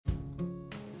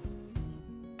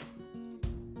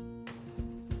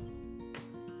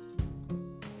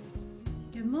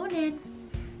morning.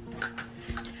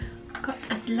 Got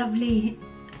this lovely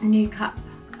new cup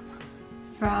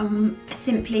from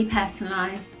Simply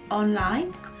Personalised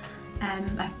online.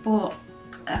 I've bought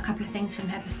a couple of things from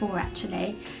her before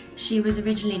actually. She was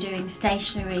originally doing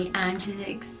stationery and she's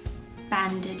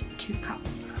expanded to cups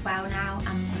as well now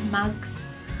and mugs.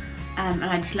 And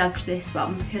I just loved this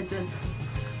one because of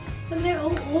the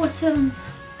little autumn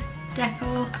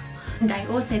decor. And I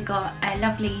also got a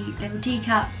lovely little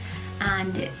teacup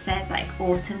and it says like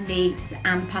autumn leaves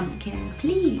and pumpkin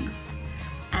please.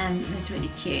 It's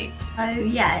really cute. So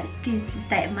yeah, excuse the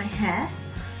state of my hair.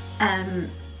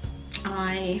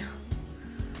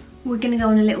 We're gonna go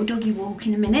on a little doggy walk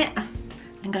in a minute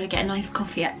and go get a nice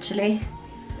coffee actually.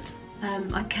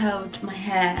 I curled my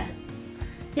hair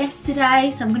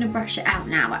yesterday, so I'm gonna brush it out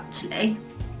now actually.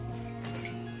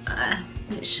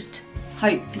 It should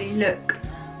hopefully look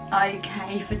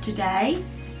okay for today.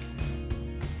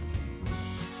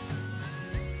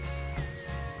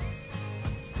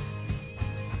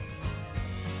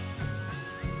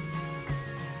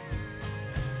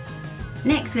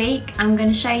 Next week I'm going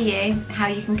to show you how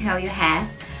you can curl your hair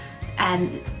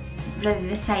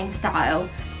the same style.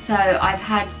 So I've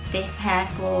had this hair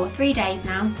for 3 days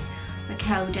now. I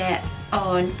curled it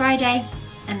on Friday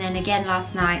and then again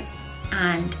last night,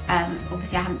 and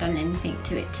obviously I haven't done anything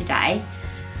to it today,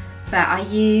 but I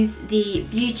use the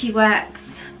Beauty Works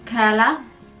curler.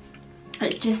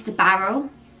 It's just a barrel,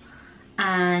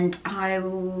 and I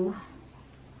will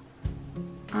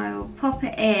pop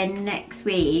it in next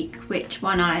week which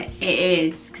one it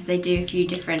is, because they do a few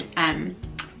different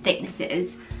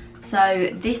thicknesses. So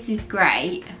this is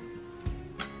great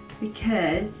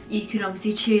because you can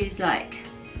obviously choose like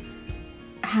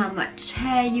how much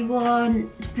hair you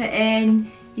want to put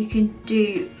in. You can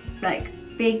do like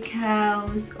big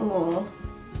curls or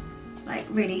like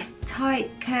really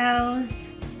tight curls.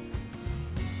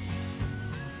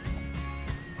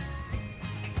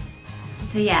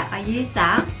 So yeah, I use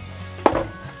that.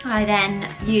 I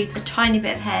then use a tiny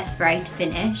bit of hairspray to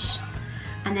finish,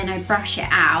 and then I brush it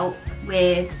out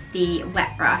with the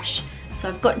wet brush. So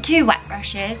I've got 2 wet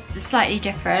brushes, they're slightly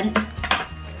different.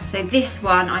 So this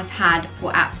one I've had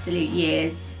for absolute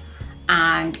years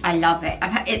and I love it.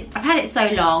 I've had it so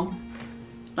long,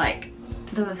 like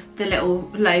the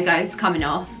little logo's coming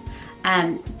off.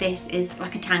 This is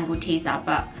like a tangle teaser,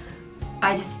 but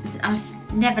I just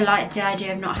never liked the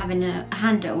idea of not having a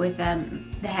handle with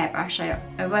the hairbrush.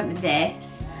 I went with this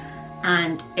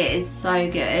and it is so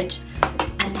good.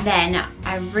 And then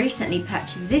I recently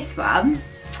purchased this one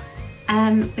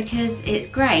because it's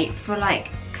great for like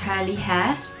curly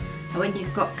hair when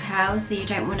you've got curls, so you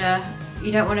don't want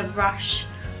to brush.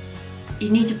 You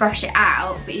need to brush it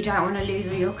out, but you don't want to lose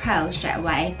all your curls straight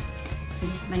away. So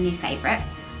this is my new favourite.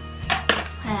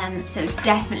 So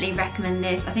definitely recommend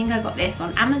this. I think I got this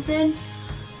on Amazon.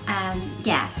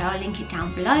 Yeah, so I'll link it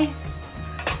down below.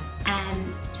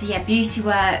 So yeah, Beauty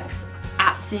Works,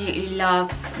 absolutely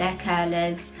love their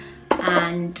curlers.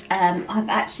 And I've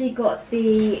actually got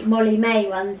the Molly Mae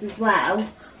ones as well,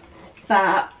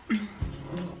 but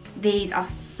these are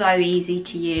so easy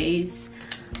to use.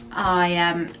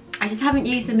 I just haven't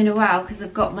used them in a while because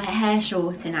I've got my hair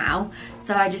shorter now,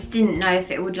 so I just didn't know if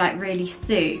it would like really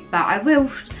suit, but I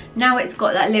will, now it's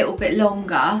got that little bit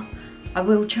longer, I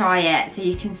will try it so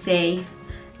you can see.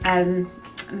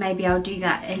 Maybe I'll do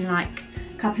that in like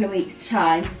a couple of weeks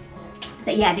time.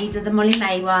 But yeah, these are the Molly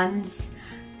Mae ones,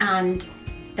 and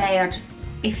they are just,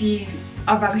 if you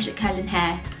are rubbish at curling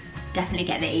hair, definitely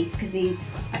get these because these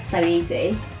are so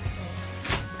easy.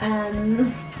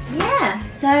 Yeah,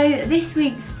 so this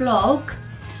week's vlog,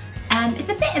 it's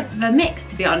a bit of a mix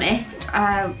to be honest.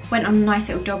 I went on a nice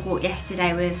little dog walk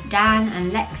yesterday with Dan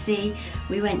and Lexi.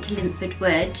 We went to Linford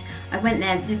Wood. I went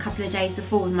there a couple of days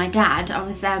before with my dad. I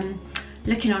was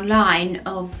looking online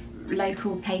of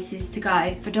local places to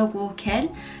go for dog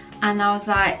walking, and I was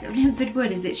like, Linford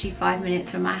Wood is literally 5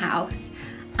 minutes from my house,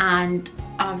 and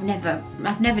I've never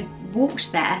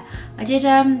walked there. I did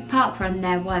park run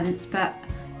there once, but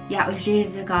yeah, it was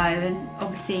years ago, and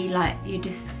obviously like you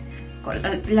just got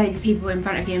loads of people in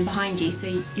front of you and behind you, so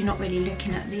you're not really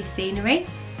looking at the scenery.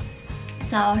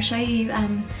 So I'll show you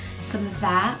some of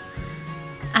that,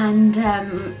 and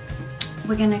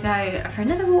we're gonna go for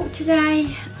another walk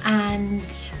today, and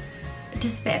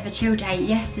just a bit of a chill day.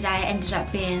 Yesterday ended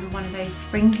up being one of those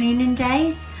spring cleaning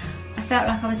days. I felt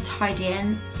like I was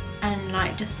tidying and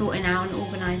like just sorting out and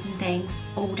organising things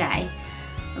all day.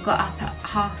 I got up at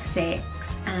 6:30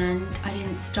 and I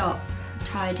didn't stop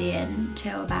tidying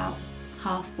till about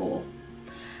 4:30.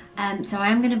 So I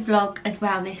am going to vlog as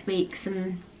well this week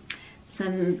some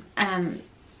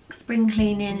spring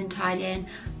cleaning and tidying.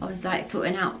 I was like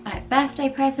sorting out like birthday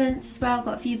presents as well.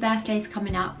 Got a few birthdays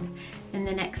coming up in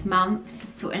the next month, so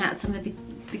sorting out some of the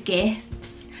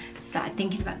gifts. Started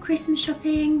thinking about Christmas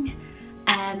shopping.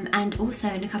 And also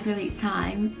in a couple of weeks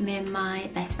time, me and my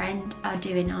best friend are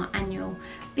doing our annual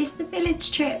Business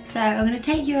Village trip, so I'm going to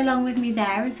take you along with me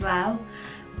there as well.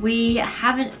 We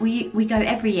go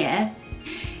every year.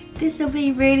 This will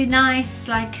be really nice,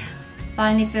 like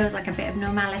finally feels like a bit of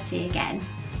normality again.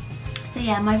 So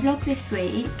yeah, my vlog this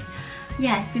week,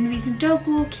 yeah, it's going to be some dog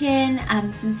walking,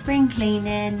 some spring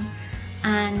cleaning,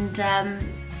 and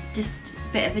just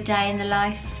a bit of a day in the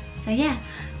life. So yeah,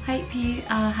 hope you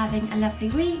are having a lovely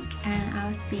week, and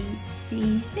I'll see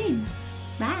you soon.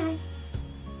 Bye.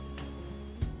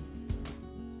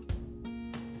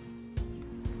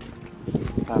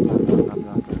 Blah, blah, blah, blah,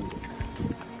 blah, blah.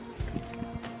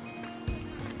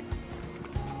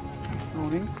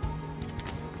 Morning.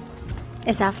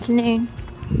 It's afternoon.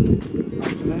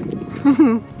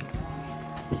 Afternoon.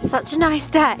 Such a nice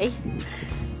day.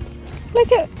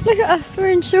 Look at us, we're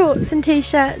in shorts and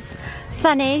t-shirts,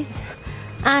 sunnies,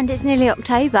 and it's nearly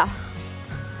October.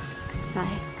 So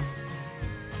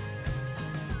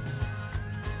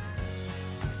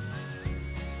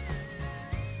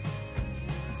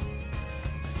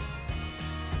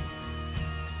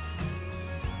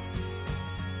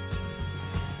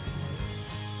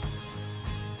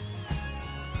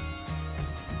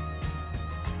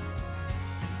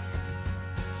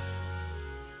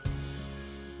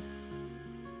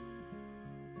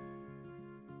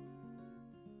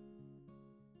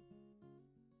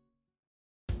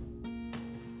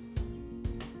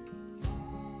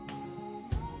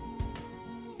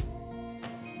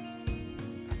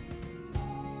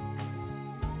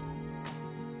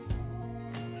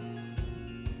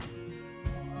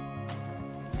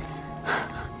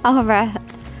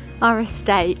our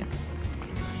estate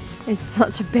is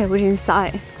such a building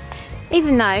site.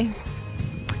 Even though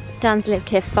Dan's lived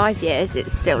here 5 years, it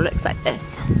still looks like this.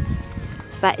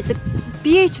 But it's a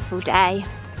beautiful day,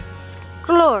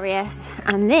 glorious,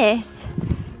 and this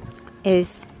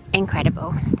is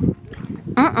incredible.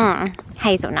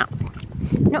 Hazelnut.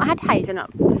 Not had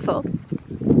hazelnut before.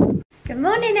 Good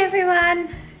morning,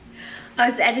 everyone. I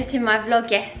was editing my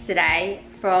vlog yesterday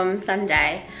from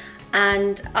Sunday,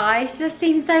 and I just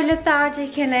seemed so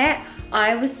lethargic in it.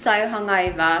 I was so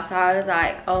hungover, so I was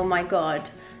like, oh my god,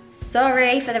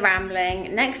 sorry for the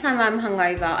rambling. Next time I'm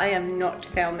hungover, I am not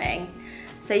filming.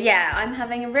 So yeah, I'm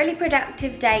having a really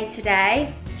productive day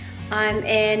today. I'm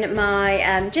in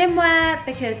my gym wear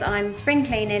because I'm spring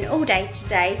cleaning all day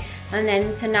today, and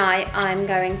then tonight I'm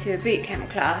going to a boot camp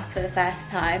class for the first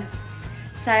time.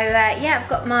 So yeah, I've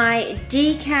got my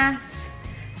decaf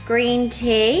green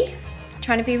tea.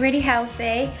 Trying to be really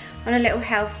healthy, on a little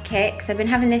health kick, so I've been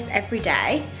having this every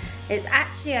day. It's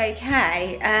actually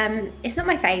okay. It's not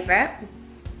my favourite,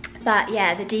 but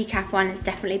yeah, the decaf one is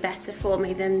definitely better for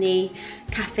me than the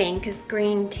caffeine, because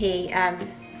green tea,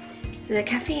 the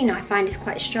caffeine I find is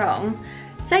quite strong.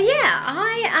 So yeah,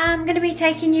 I am going to be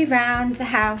taking you around the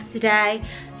house today,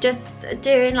 just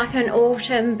doing like an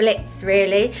autumn blitz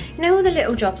really. You know, all the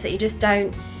little jobs that you just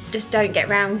don't get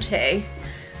round to.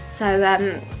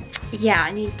 So yeah,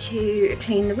 I need to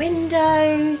clean the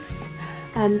windows,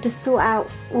 just sort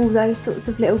out all those sorts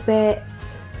of little bits,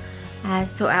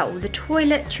 sort out all the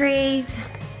toiletries.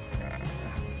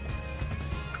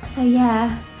 So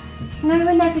yeah, you know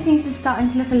when everything's just starting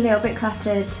to look a little bit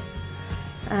cluttered.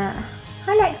 Hi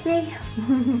Lexi.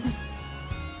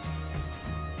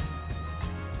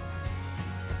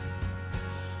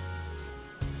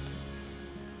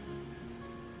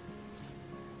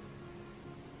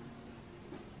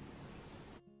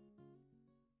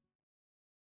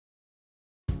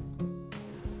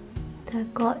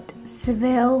 I've got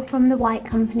Seville from the White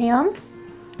Company on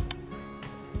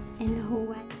in the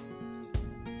hallway.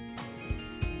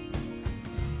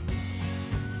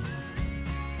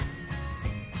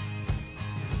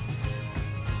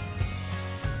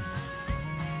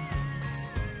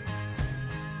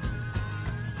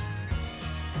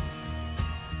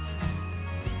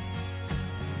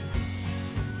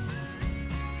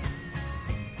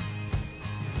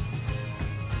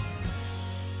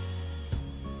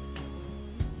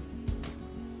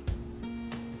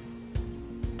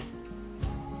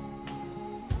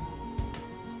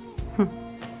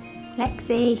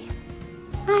 Lexi,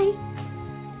 hi,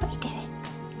 what are you doing?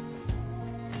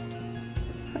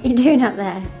 What are you doing up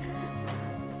there?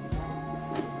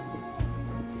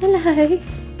 Hello.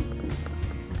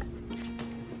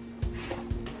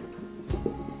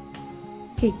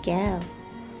 Good girl.